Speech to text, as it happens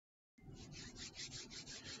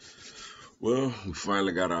Well, we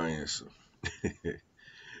finally got our answer.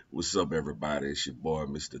 What's up, everybody? It's your boy,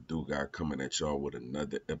 Mr. Dugai, coming at y'all with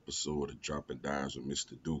another episode of Dropping Dimes with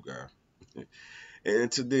Mr. Dugai.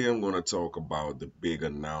 And today I'm going to talk about the big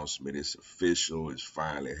announcement. It's official, it's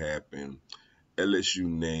finally happened. LSU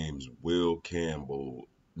names Will Campbell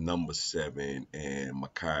number 7 and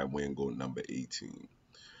Makai Wingo number 18.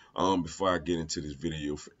 Before I get into this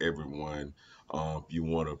video for everyone, if you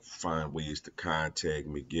want to find ways to contact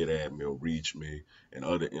me, get at me, or reach me, and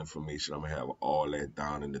other information, I'm gonna have all that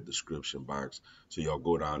down in the description box. So y'all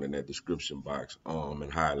go down in that description box,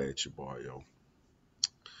 and holler at your boy,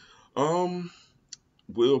 yo. Um,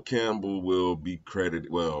 Will Campbell will be credited.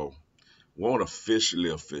 Well, won't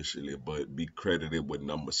officially, but be credited with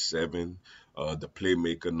number 7, the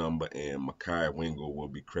playmaker number, and Makai Wingo will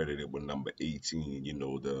be credited with number 18. You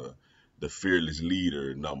know, the fearless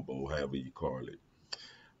leader number, however you call it.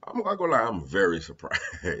 I'm not gonna lie, I'm very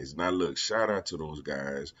surprised. Now, look, shout out to those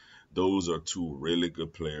guys. Those are two really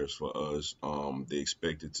good players for us. They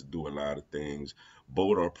expected to do a lot of things.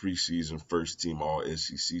 Both are preseason first team All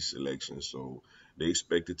SEC selections, so they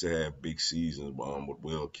expected to have big seasons. With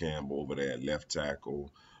Will Campbell over there at left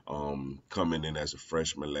tackle, coming in as a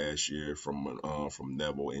freshman last year from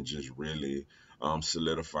Neville and just really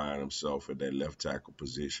solidifying himself at that left tackle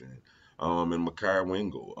position. And Makai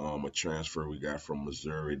Wingo, a transfer we got from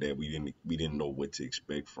Missouri that we didn't know what to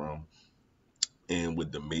expect from. And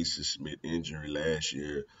with the Mason Smith injury last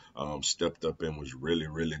year, stepped up and was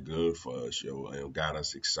really good for us, yo, and got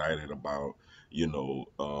us excited about, you know,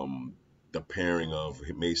 the pairing of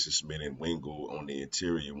Mason Smith and Wingo on the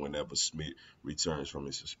interior whenever Smith returns from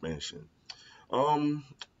his suspension. Um,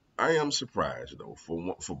 I am surprised though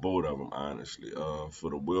for both of them, honestly.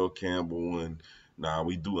 For the Will Campbell one, now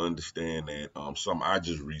we do understand that some I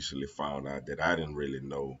just recently found out that I didn't really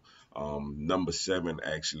know. Number 7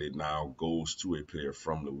 actually now goes to a player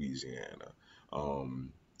from Louisiana.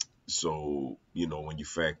 Um, so when you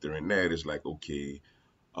factor in that, it's like okay.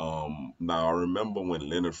 Now I remember when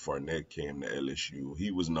Leonard Fournette came to LSU,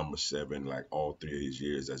 he was number 7 like all 3 of his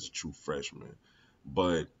years as a true freshman.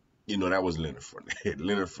 But that was Leonard Fournette.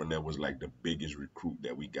 Leonard Fournette was like the biggest recruit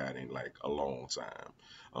that we got in like a long time.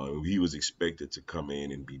 He was expected to come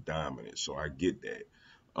in and be dominant, so I get that.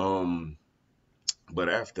 Um, but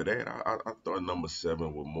after that, I thought number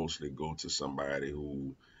 7 would mostly go to somebody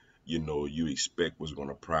who, you expect was going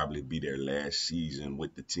to probably be their last season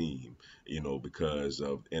with the team, because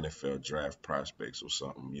of NFL draft prospects or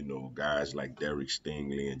something. Guys like Derek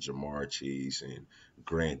Stingley and Jamar Chase and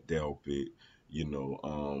Grant Delpit, you know,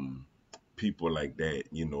 um, people like that,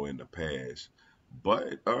 in the past.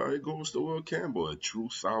 But it goes to Will Campbell, a true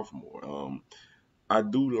sophomore. I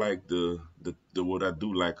do like the what I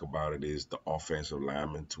do like about it is the offensive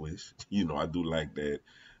lineman twist. I do like that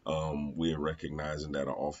we're recognizing that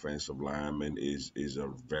an offensive lineman is a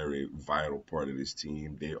very vital part of this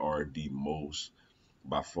team. They are the most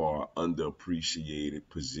by far underappreciated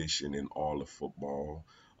position in all of football.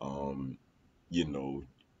 Um, you know,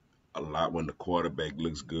 a lot when the quarterback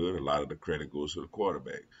looks good, a lot of the credit goes to the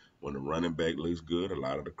quarterback. When the running back looks good, a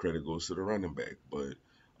lot of the credit goes to the running back. But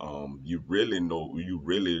you really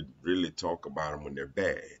talk about them when they're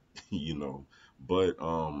bad, you know. But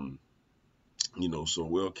so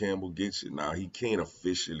Will Campbell gets it now. He can't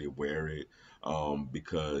officially wear it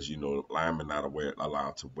because linemen not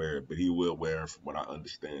allowed to wear it, but he will wear, from what I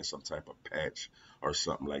understand, some type of patch or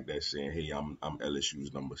something like that saying, "Hey, I'm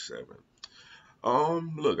LSU's number 7."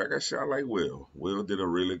 Look, like I said, I like Will. Will did a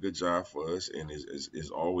really good job for us, and is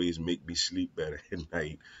always make me sleep better at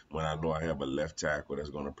night when I know I have a left tackle that's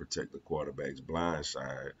going to protect the quarterback's blind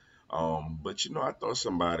side. But I thought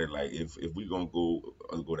somebody like if we gonna go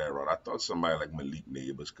that route, I thought somebody like Malik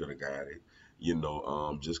Neighbors could have got it.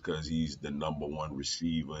 Just because he's the number 1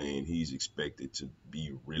 receiver and he's expected to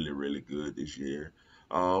be really good this year.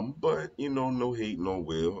 But no hate, no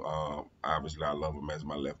will. Obviously, I love him as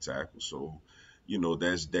my left tackle, so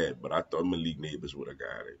that's that. But I thought Malik Neighbors would have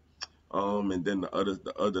got it. And then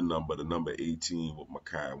the other number, the number 18 with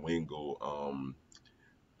Makai Wingo.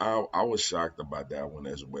 I was shocked about that one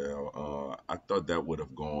as well. I thought that would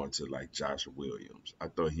have gone to like Josh Williams. I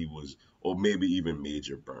thought he was, or maybe even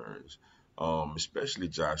Major Burns. Especially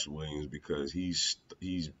Josh Williams because he's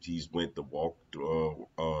went the walk,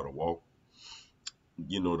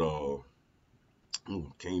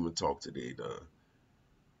 can't even talk today. The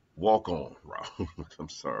walk on route. I'm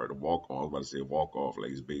sorry, the walk on. I was about to say walk off like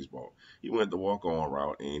it's baseball. He went the walk on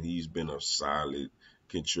route, and he's been a solid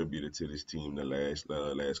contributor to this team the last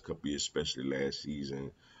couple years, especially last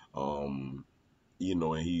season. Um,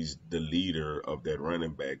 and he's the leader of that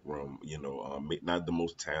running back room. Not the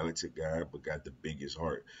most talented guy, but got the biggest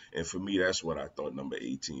heart. And for me, that's what I thought number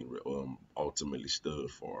 18 ultimately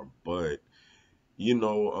stood for. But you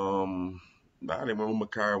know, I didn't remember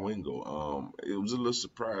Makai Wingo. It was a little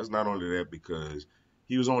surprise. Not only that, because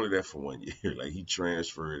he was only there for 1 year. Like he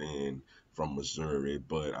transferred in from Missouri,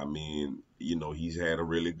 but I mean, he's had a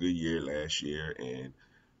really good year last year, and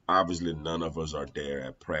obviously none of us are there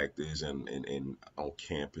at practice and on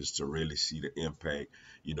campus to really see the impact,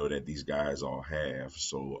 that these guys all have.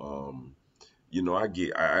 So,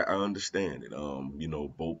 I understand it.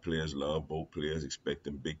 Both players love both players,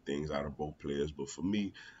 expecting big things out of both players. But for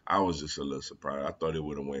me, I was just a little surprised. I thought it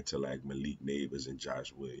would have went to like Malik Neighbors and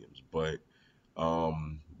Josh Williams. But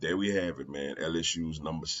there we have it, man. LSU's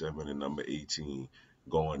number 7 and number 18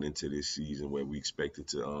 going into this season where we expected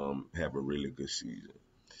to have a really good season.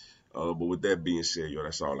 But with that being said,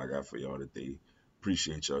 that's all I got for y'all today.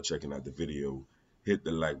 Appreciate y'all checking out the video. Hit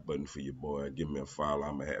the like button for your boy. Give me a follow.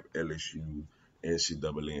 I'm gonna have LSU,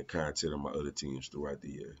 NCAA, and content on my other teams throughout the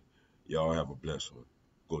year. Y'all have a blessed one.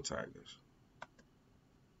 Go Tigers.